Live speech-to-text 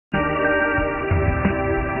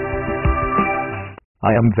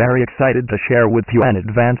I am very excited to share with you an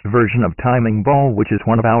advanced version of Timing Ball, which is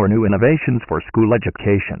one of our new innovations for school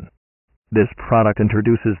education. This product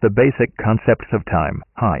introduces the basic concepts of time,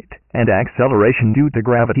 height, and acceleration due to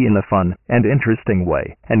gravity in a fun and interesting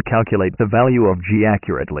way, and calculate the value of g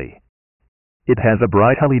accurately. It has a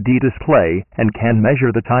bright LED display and can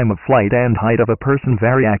measure the time of flight and height of a person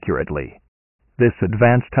very accurately. This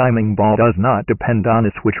advanced timing ball does not depend on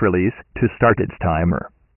a switch release to start its timer.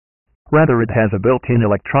 Rather, it has a built-in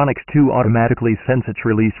electronics to automatically sense its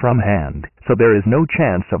release from hand, so there is no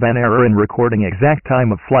chance of an error in recording exact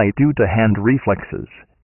time of flight due to hand reflexes.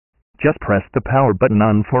 Just press the power button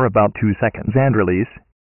on for about 2 seconds and release.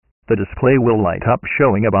 The display will light up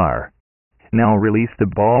showing a bar. Now release the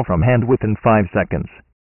ball from hand within 5 seconds.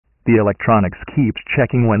 The electronics keeps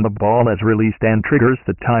checking when the ball is released and triggers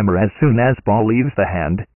the timer as soon as ball leaves the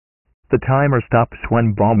hand. The timer stops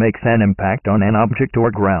when ball makes an impact on an object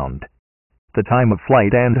or ground. The time of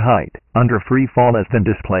flight and height under free fall has been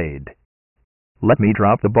displayed. Let me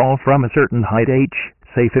drop the ball from a certain height h,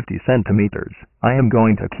 say 50 centimeters. I am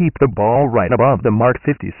going to keep the ball right above the mark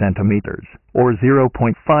 50 centimeters, or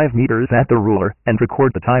 0.5 meters at the ruler, and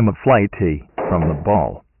record the time of flight t from the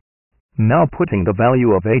ball. Now putting the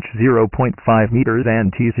value of h 0.5 meters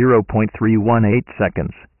and t 0.318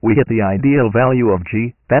 seconds, we get the ideal value of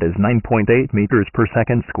g, that is 9.8 meters per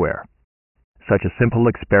second square. Such a simple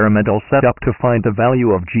experimental setup to find the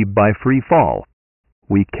value of g by free fall.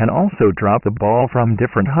 We can also drop the ball from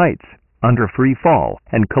different heights under free fall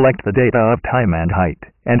and collect the data of time and height,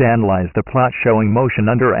 and analyze the plot showing motion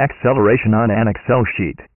under acceleration on an Excel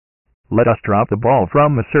sheet. Let us drop the ball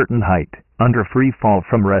from a certain height under free fall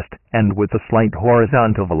from rest and with a slight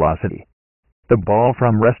horizontal velocity. The ball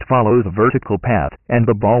from rest follows a vertical path, and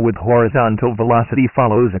the ball with horizontal velocity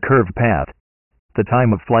follows a curved path. The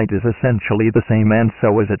time of flight is essentially the same, and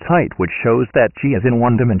so is its height, which shows that g is in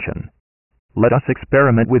one dimension. Let us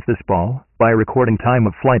experiment with this ball by recording time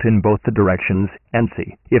of flight in both the directions and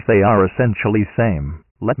see if they are essentially same.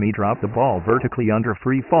 Let me drop the ball vertically under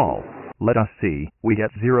free fall. Let us see, we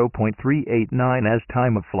get 0.389 as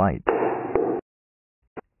time of flight.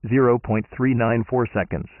 0.394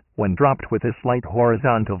 seconds when dropped with a slight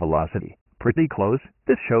horizontal velocity. Pretty close.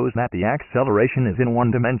 This shows that the acceleration is in one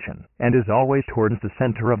dimension and is always towards the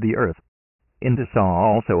center of the Earth. Indosaw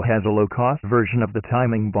also has a low-cost version of the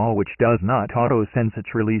timing ball which does not auto-sense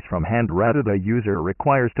its release from hand. Rather, the user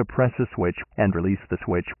requires to press a switch and release the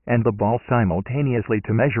switch and the ball simultaneously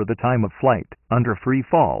to measure the time of flight under free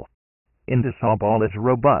fall. Indosaw ball is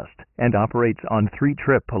robust and operates on 3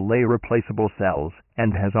 AAA replaceable cells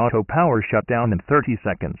and has auto power shutdown in 30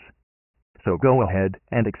 seconds. So go ahead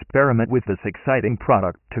and experiment with this exciting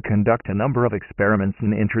product to conduct a number of experiments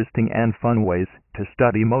in interesting and fun ways to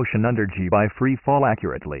study motion under g by free fall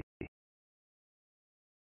accurately.